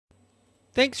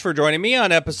Thanks for joining me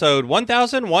on episode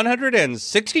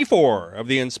 1164 of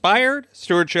the Inspired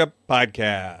Stewardship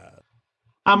Podcast.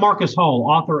 I'm Marcus Hall,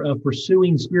 author of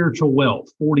Pursuing Spiritual Wealth,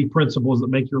 40 Principles That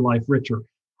Make Your Life Richer.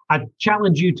 I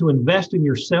challenge you to invest in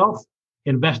yourself,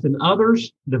 invest in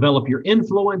others, develop your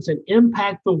influence, and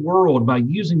impact the world by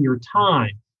using your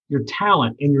time, your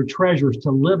talent, and your treasures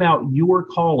to live out your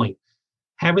calling.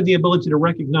 Having the ability to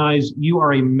recognize you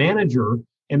are a manager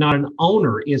and not an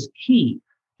owner is key.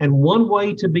 And one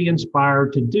way to be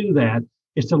inspired to do that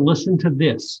is to listen to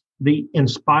this, the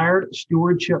Inspired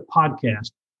Stewardship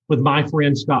Podcast with my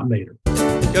friend Scott Mader.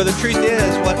 The truth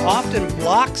is, what often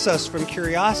blocks us from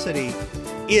curiosity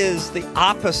is the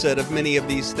opposite of many of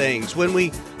these things. When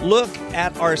we look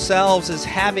at ourselves as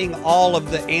having all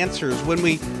of the answers, when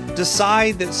we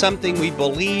decide that something we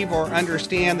believe or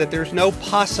understand that there's no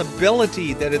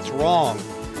possibility that it's wrong,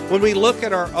 when we look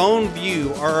at our own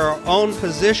view or our own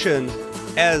position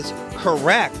as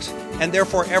correct, and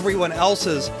therefore everyone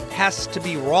else's has to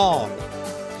be wrong.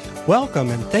 Welcome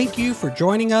and thank you for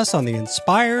joining us on the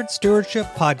Inspired Stewardship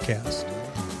Podcast.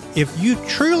 If you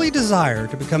truly desire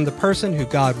to become the person who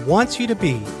God wants you to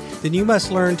be, then you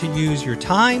must learn to use your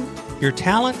time, your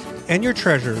talent, and your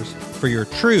treasures for your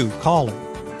true calling.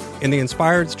 In the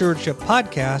Inspired Stewardship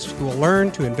Podcast, you will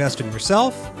learn to invest in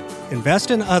yourself, invest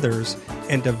in others,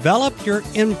 and develop your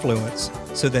influence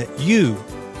so that you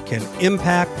can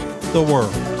impact the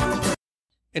world.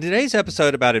 In today's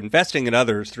episode about investing in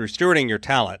others through stewarding your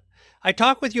talent, I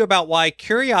talk with you about why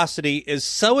curiosity is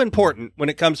so important when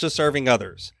it comes to serving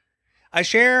others. I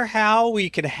share how we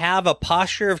can have a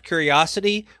posture of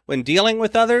curiosity when dealing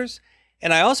with others,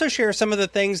 and I also share some of the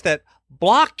things that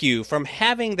block you from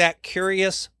having that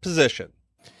curious position.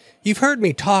 You've heard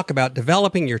me talk about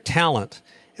developing your talent,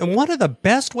 and one of the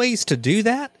best ways to do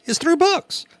that is through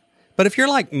books. But if you're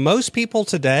like most people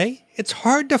today, it's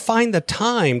hard to find the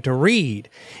time to read.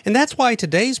 And that's why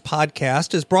today's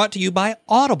podcast is brought to you by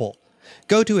Audible.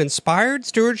 Go to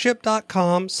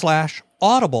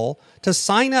inspiredstewardship.com/audible to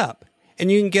sign up,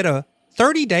 and you can get a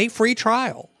 30-day free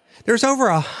trial. There's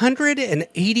over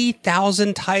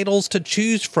 180,000 titles to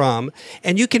choose from,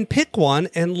 and you can pick one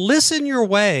and listen your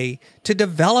way to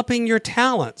developing your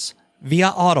talents via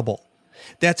Audible.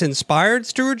 That's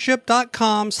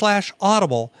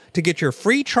inspiredstewardship.com/audible to get your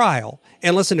free trial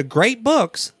and listen to great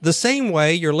books the same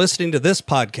way you're listening to this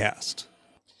podcast.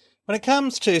 When it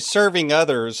comes to serving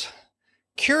others,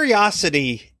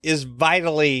 curiosity is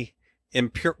vitally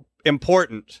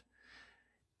important.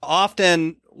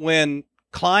 Often when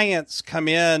clients come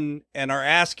in and are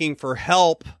asking for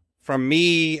help from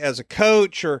me as a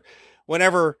coach, or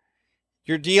whenever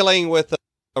you're dealing with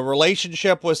a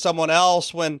relationship with someone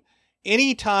else,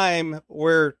 anytime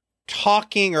we're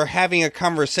talking or having a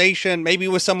conversation, maybe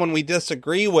with someone we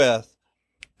disagree with,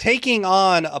 taking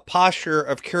on a posture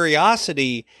of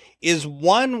curiosity is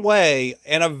one way,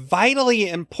 and a vitally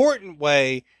important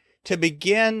way, to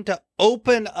begin to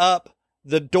open up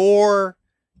the door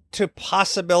to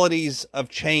possibilities of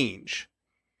change.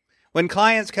 When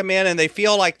clients come in and they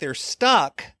feel like they're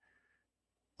stuck,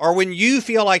 or when you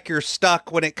feel like you're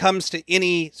stuck when it comes to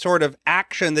any sort of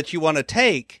action that you want to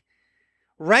take,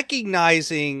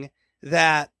 recognizing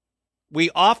that we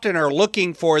often are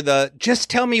looking for the just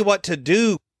tell me what to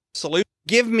do solution.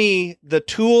 Give me the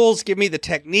tools, give me the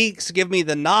techniques, give me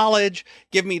the knowledge,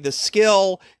 give me the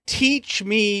skill, teach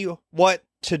me what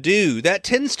to do. That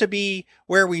tends to be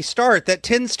where we start. That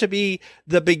tends to be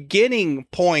the beginning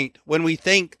point when we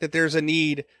think that there's a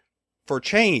need for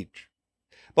change.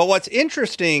 But what's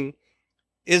interesting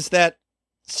is that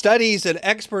studies and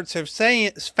experts have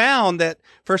found that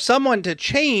for someone to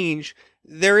change,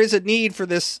 there is a need for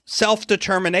this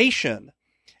self-determination,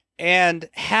 and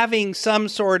having some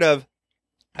sort of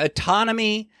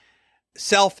autonomy,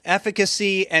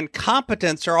 self-efficacy, and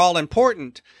competence are all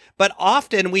important. But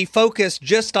often we focus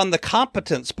just on the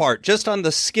competence part, just on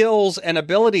the skills and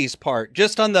abilities part,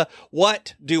 just on the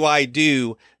what do I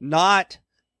do, not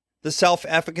the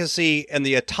self-efficacy and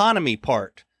the autonomy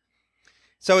part.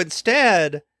 So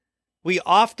instead, we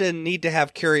often need to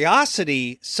have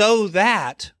curiosity so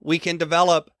that we can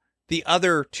develop the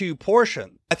other two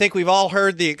portions. I think we've all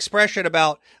heard the expression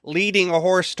about leading a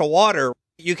horse to water.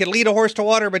 You can lead a horse to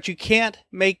water, but you can't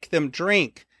make them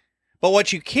drink. But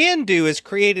what you can do is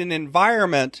create an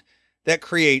environment that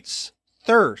creates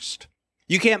thirst.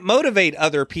 You can't motivate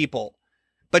other people,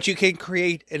 but you can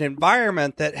create an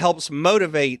environment that helps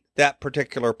motivate that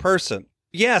particular person.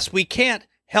 Yes, we can't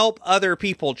help other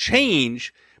people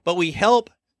change, but we help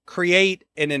create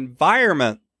an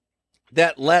environment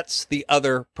that lets the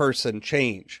other person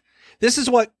change. This is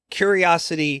what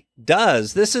curiosity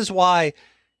does. This is why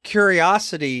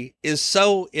curiosity is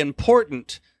so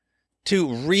important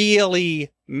to really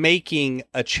making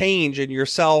a change in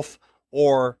yourself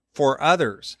or for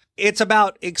others. It's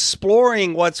about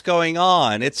exploring what's going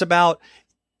on. It's about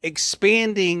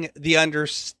expanding the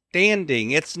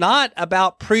understanding. It's not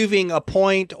about proving a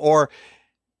point or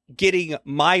getting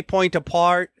my point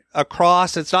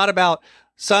across. It's not about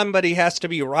somebody has to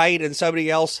be right and somebody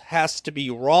else has to be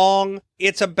wrong.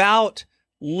 It's about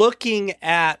looking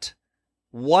at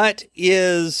what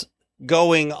is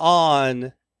going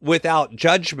on without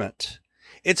judgment.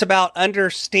 It's about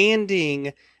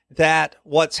understanding that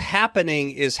what's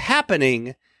happening is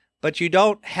happening, but you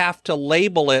don't have to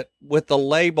label it with the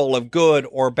label of good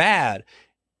or bad.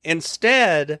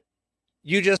 Instead,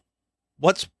 you just,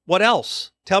 what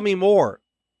else? Tell me more.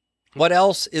 What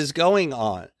else is going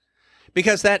on?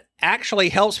 Because that actually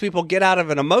helps people get out of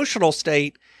an emotional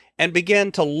state and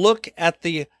begin to look at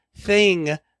the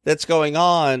thing that's going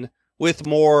on with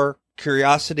more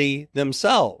curiosity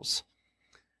themselves.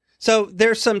 So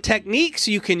there's some techniques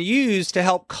you can use to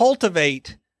help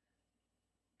cultivate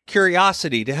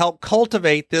curiosity, to help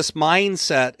cultivate this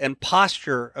mindset and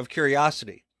posture of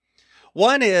curiosity.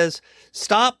 One is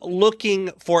stop looking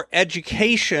for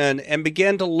education and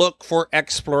begin to look for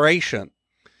exploration.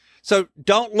 So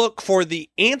don't look for the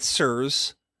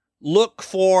answers, look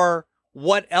for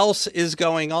what else is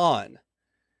going on.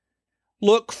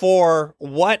 Look for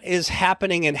what is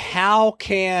happening and how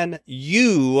can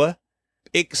you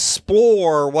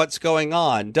explore what's going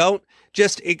on. Don't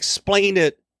just explain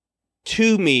it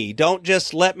to me. Don't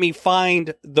just let me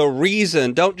find the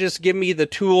reason. Don't just give me the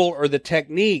tool or the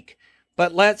technique,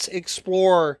 but let's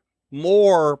explore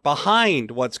more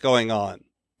behind what's going on.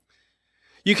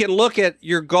 You can look at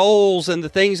your goals and the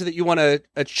things that you want to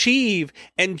achieve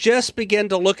and just begin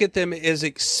to look at them as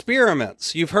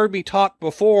experiments. You've heard me talk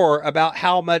before about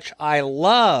how much I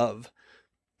love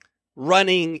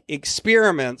running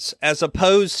experiments as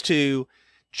opposed to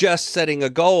just setting a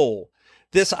goal.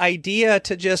 This idea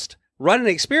to just run an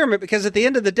experiment, because at the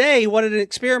end of the day, what an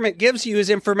experiment gives you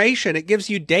is information. It gives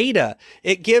you data.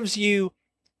 It gives you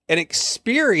an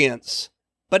experience,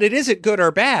 but it isn't good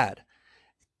or bad.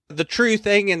 The true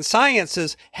thing in science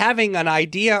is having an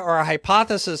idea or a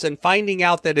hypothesis and finding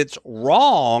out that it's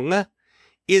wrong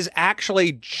is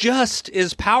actually just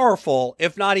as powerful,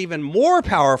 if not even more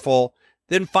powerful,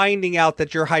 than finding out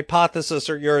that your hypothesis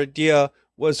or your idea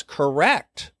was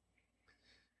correct.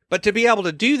 But to be able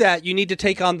to do that, you need to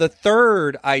take on the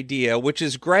third idea, which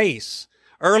is grace.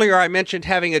 Earlier, I mentioned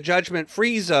having a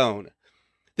judgment-free zone.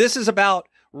 This is about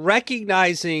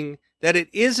recognizing that it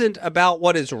isn't about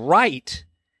what is right.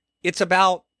 It's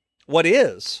about what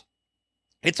is.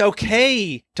 It's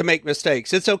okay to make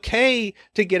mistakes. It's okay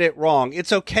to get it wrong.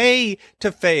 It's okay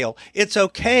to fail. It's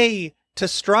okay to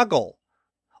struggle.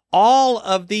 All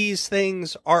of these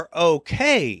things are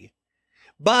okay,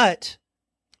 but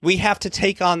we have to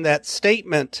take on that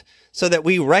statement so that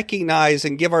we recognize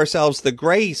and give ourselves the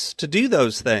grace to do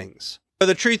those things. But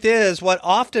the truth is, what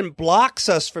often blocks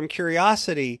us from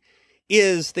curiosity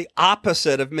is the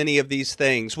opposite of many of these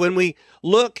things. When we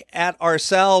look at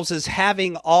ourselves as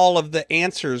having all of the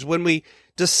answers, when we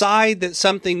decide that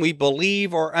something we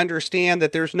believe or understand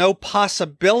that there's no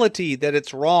possibility that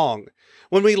it's wrong,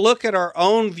 when we look at our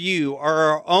own view or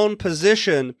our own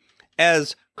position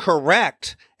as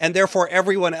correct and therefore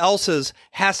everyone else's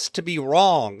has to be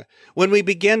wrong, when we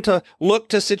begin to look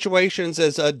to situations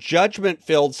as a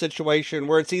judgment-filled situation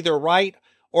where it's either right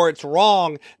or it's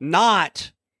wrong,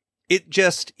 not it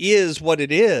just is what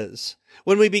it is.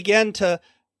 When we begin to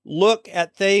look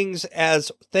at things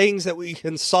as things that we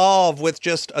can solve with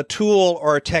just a tool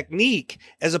or a technique,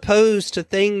 as opposed to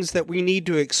things that we need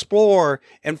to explore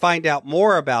and find out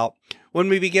more about. When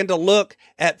we begin to look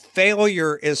at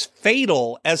failure as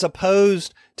fatal, as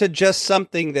opposed to just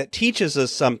something that teaches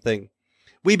us something,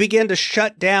 we begin to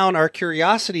shut down our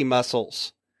curiosity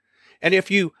muscles. And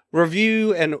if you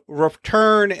review and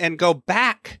return and go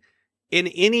back in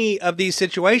any of these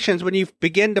situations, when you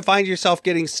begin to find yourself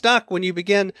getting stuck, when you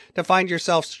begin to find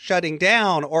yourself shutting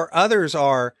down or others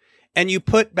are, and you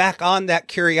put back on that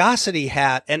curiosity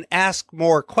hat and ask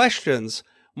more questions,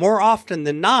 more often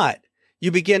than not,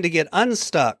 you begin to get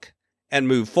unstuck and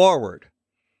move forward.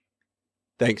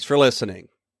 Thanks for listening.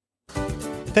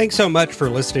 Thanks so much for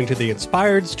listening to the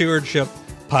Inspired Stewardship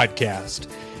Podcast.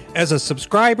 As a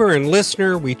subscriber and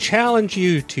listener, we challenge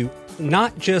you to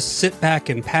not just sit back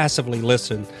and passively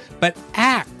listen, but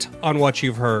act on what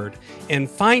you've heard and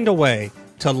find a way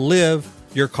to live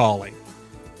your calling.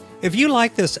 If you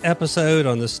like this episode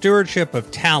on the stewardship of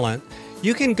talent,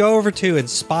 you can go over to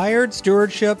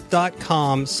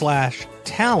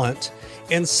inspiredstewardship.com/talent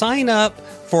and sign up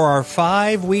for our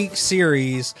 5-week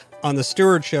series on the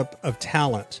stewardship of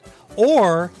talent.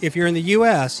 Or if you're in the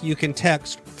U.S., you can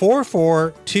text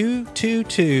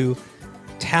 44222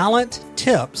 talent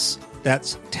tips.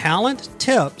 That's talent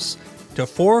tips to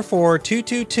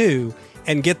 44222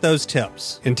 and get those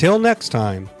tips. Until next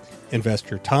time, invest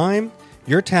your time,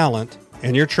 your talent,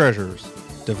 and your treasures.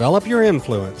 Develop your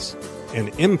influence and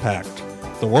impact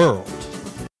the world.